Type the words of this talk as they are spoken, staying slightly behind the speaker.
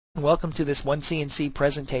Welcome to this OneCNC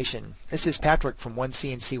presentation. This is Patrick from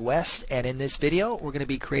OneCNC West, and in this video we're going to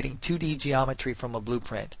be creating 2D geometry from a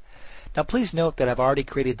blueprint. Now please note that I've already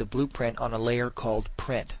created the blueprint on a layer called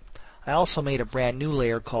Print. I also made a brand new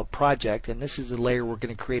layer called Project, and this is the layer we're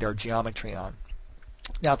going to create our geometry on.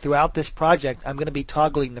 Now throughout this project I'm going to be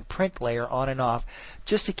toggling the Print layer on and off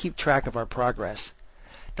just to keep track of our progress.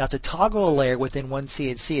 Now to toggle a layer within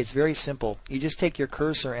OneCNC, it's very simple. You just take your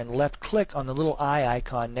cursor and left click on the little eye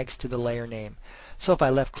icon next to the layer name. So if I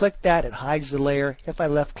left click that, it hides the layer. If I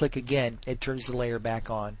left click again, it turns the layer back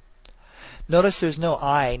on. Notice there's no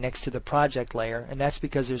eye next to the project layer, and that's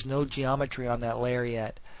because there's no geometry on that layer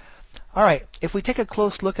yet. Alright, if we take a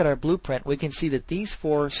close look at our blueprint, we can see that these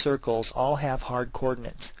four circles all have hard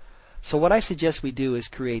coordinates. So what I suggest we do is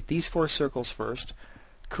create these four circles first,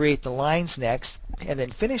 create the lines next, and then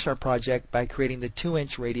finish our project by creating the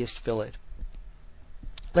 2-inch radius fillet.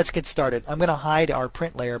 Let's get started. I'm going to hide our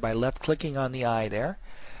print layer by left clicking on the eye there.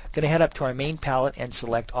 I'm going to head up to our main palette and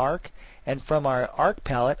select arc, and from our arc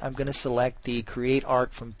palette I'm going to select the create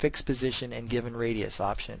arc from fixed position and given radius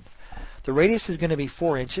option. The radius is going to be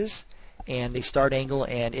 4 inches, and the start angle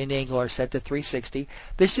and end angle are set to 360.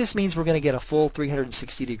 This just means we're going to get a full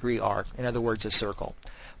 360 degree arc, in other words a circle.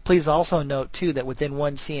 Please also note too that within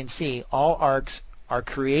OneCNC all arcs are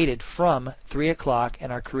created from 3 o'clock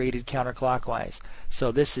and are created counterclockwise.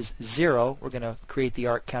 So this is 0. We're going to create the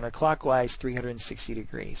arc counterclockwise 360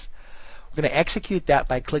 degrees. We're going to execute that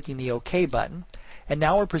by clicking the OK button. And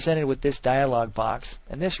now we're presented with this dialog box.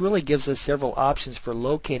 And this really gives us several options for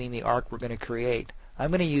locating the arc we're going to create. I'm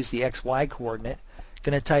going to use the XY coordinate.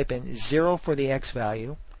 Going to type in 0 for the X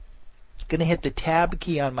value. Going to hit the Tab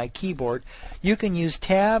key on my keyboard. You can use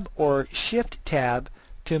Tab or Shift Tab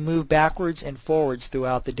to move backwards and forwards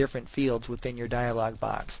throughout the different fields within your dialog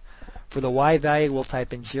box. For the Y value we'll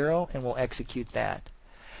type in 0 and we'll execute that.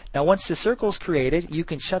 Now once the circle is created, you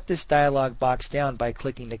can shut this dialog box down by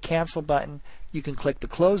clicking the Cancel button, you can click the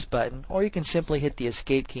Close button, or you can simply hit the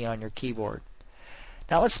Escape key on your keyboard.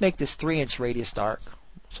 Now let's make this 3-inch radius arc.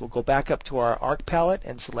 So we'll go back up to our arc palette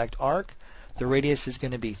and select arc. The radius is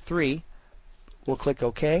going to be 3. We'll click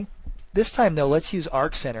OK. This time though, let's use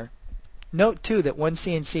arc center. Note too that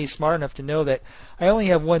OneCNC is smart enough to know that I only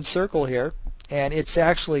have one circle here, and it's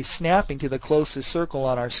actually snapping to the closest circle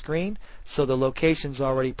on our screen, so the location's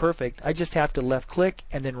already perfect. I just have to left click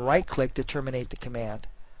and then right click to terminate the command.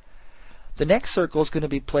 The next circle is going to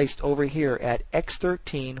be placed over here at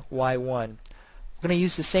X13, Y1. We're going to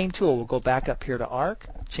use the same tool. We'll go back up here to arc,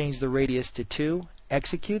 change the radius to 2,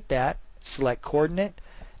 execute that, select coordinate.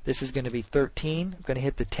 This is going to be 13. I'm going to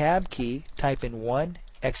hit the Tab key, type in 1,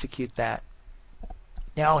 execute that.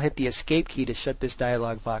 Now I'll hit the Escape key to shut this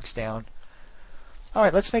dialog box down.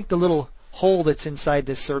 Alright, let's make the little hole that's inside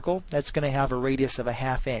this circle. That's going to have a radius of a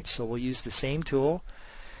 1/2 inch, so we'll use the same tool.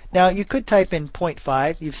 Now you could type in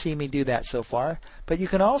 0.5. You've seen me do that so far. But you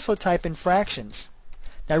can also type in fractions.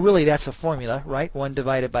 Now really that's a formula, right? 1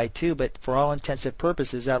 divided by 2, but for all intensive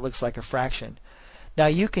purposes that looks like a fraction. Now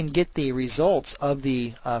you can get the results of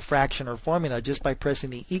the fraction or formula just by pressing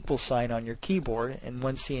the equal sign on your keyboard, and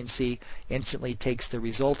OneCNC instantly takes the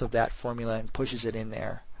result of that formula and pushes it in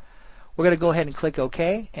there. We're going to go ahead and click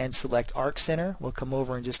OK and select Arc Center. We'll come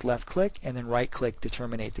over and just left click and then right click to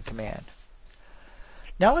terminate the command.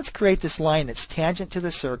 Now let's create this line that's tangent to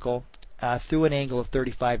the circle through an angle of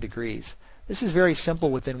 35 degrees. This is very simple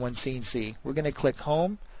within OneCNC. We're going to click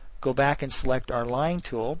Home, go back and select our line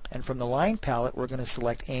tool, and from the line palette we're going to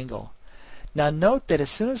select angle. Now note that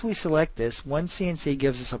as soon as we select this, OneCNC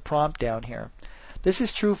gives us a prompt down here. This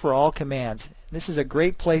is true for all commands. This is a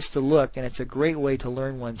great place to look, and it's a great way to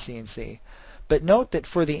learn OneCNC. But note that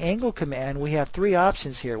for the angle command we have 3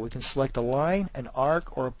 options here. We can select a line, an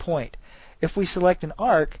arc, or a point. If we select an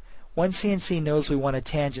arc, OneCNC knows we want a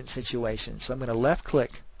tangent situation, so I'm going to left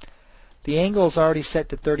click. The angle is already set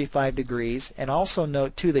to 35 degrees, and also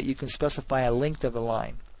note too that you can specify a length of the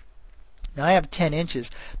line. Now I have 10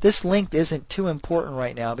 inches. This length isn't too important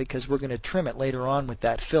right now because we're going to trim it later on with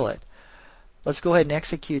that fillet. Let's go ahead and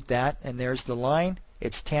execute that, and there's the line.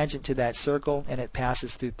 It's tangent to that circle and it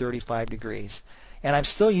passes through 35 degrees. And I'm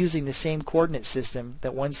still using the same coordinate system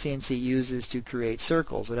that OneCNC uses to create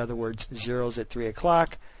circles. In other words, 0's at 3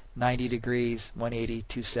 o'clock, 90 degrees, 180,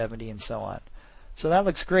 270, and so on. So that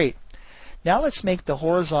looks great. Now let's make the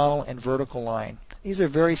horizontal and vertical line. These are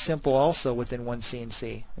very simple also within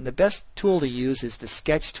OneCNC. And the best tool to use is the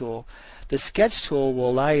Sketch tool. The Sketch tool will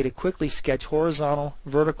allow you to quickly sketch horizontal,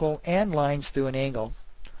 vertical, and lines through an angle.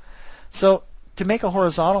 So to make a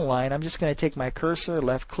horizontal line, I'm just going to take my cursor,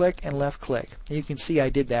 left click, and left click. And you can see I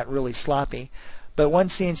did that really sloppy, but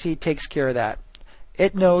OneCNC takes care of that.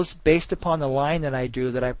 it knows based upon the line that I drew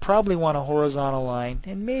that I probably want a horizontal line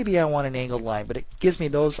and maybe I want an angled line, but it gives me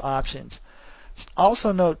those options.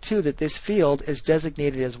 Also note too that this field is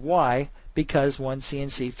designated as Y because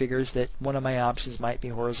OneCNC figures that one of my options might be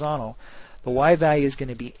horizontal. The Y value is going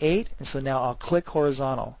to be 8, and so now I'll click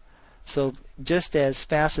horizontal. So just as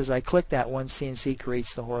fast as I click that, OneCNC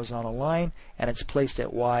creates the horizontal line and it's placed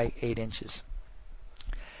at Y 8 inches.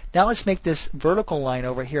 Now let's make this vertical line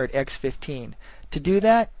over here at X15. To do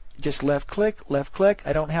that, just left click.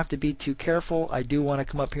 I don't have to be too careful. I do want to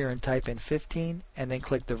come up here and type in 15 and then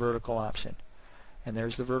click the vertical option. And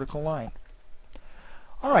there's the vertical line.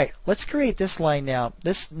 Alright, let's create this line now.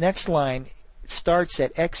 This next line starts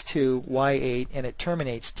at X2, Y8, and it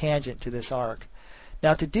terminates tangent to this arc.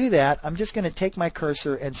 Now to do that, I'm just going to take my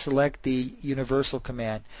cursor and select the universal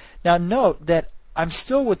command. Now note that I'm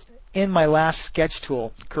still within my last sketch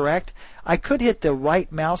tool, correct? I could hit the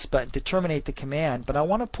right mouse button to terminate the command, but I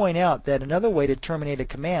want to point out that another way to terminate a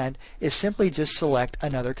command is simply just select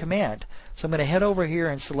another command. So I'm going to head over here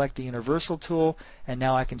and select the universal tool, and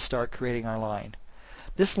now I can start creating our line.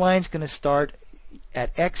 This line is going to start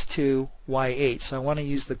at X2, Y8, so I want to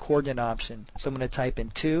use the coordinate option. So I'm going to type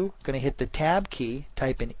in 2, going to hit the tab key,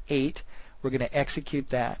 type in 8, we're going to execute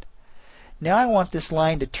that. Now I want this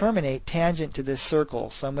line to terminate tangent to this circle,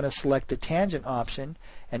 so I'm going to select the tangent option,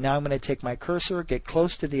 and now I'm going to take my cursor, get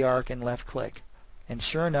close to the arc, and left click. And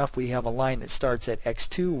sure enough, we have a line that starts at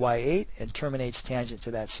X2, Y8 and terminates tangent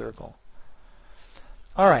to that circle.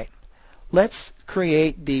 Alright, let's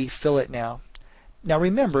create the fillet now. Now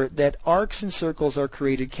remember that arcs and circles are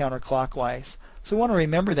created counterclockwise. So we want to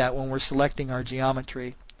remember that when we're selecting our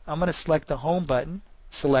geometry. I'm going to select the Home button,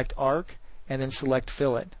 select Arc, and then select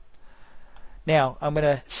Fillet. Now I'm going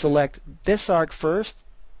to select this arc first,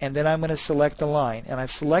 and then I'm going to select the line. And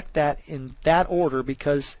I've selected that in that order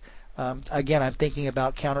because, again, I'm thinking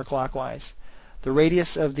about counterclockwise. The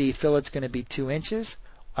radius of the fillet is going to be 2 inches.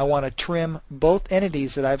 I want to trim both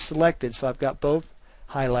entities that I've selected, so I've got both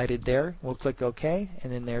highlighted there. We'll click OK,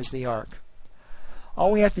 and then there's the arc.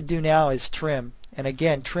 All we have to do now is trim, and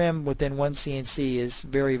again, trim within OneCNC is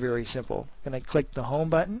very, very simple. I'm going to click the Home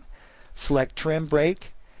button, select Trim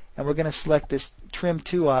Break, and we're going to select this Trim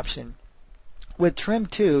To option. With Trim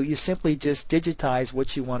To, you simply just digitize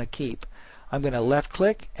what you want to keep. I'm going to left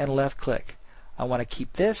click and left click. I want to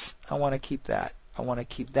keep this, I want to keep that. I want to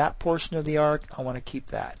keep that portion of the arc, I want to keep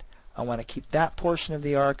that. I want to keep that portion of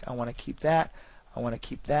the arc, I want to keep that. I want to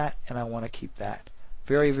keep that, and I want to keep that.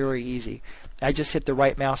 Very, very easy. I just hit the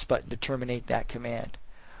right mouse button to terminate that command.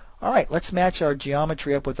 Alright, let's match our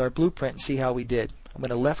geometry up with our blueprint and see how we did. I'm going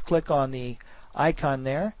to left click on the icon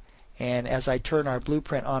there, and as I turn our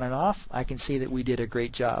blueprint on and off, I can see that we did a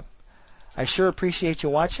great job. I sure appreciate you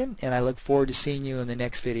watching, and I look forward to seeing you in the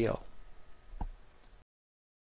next video.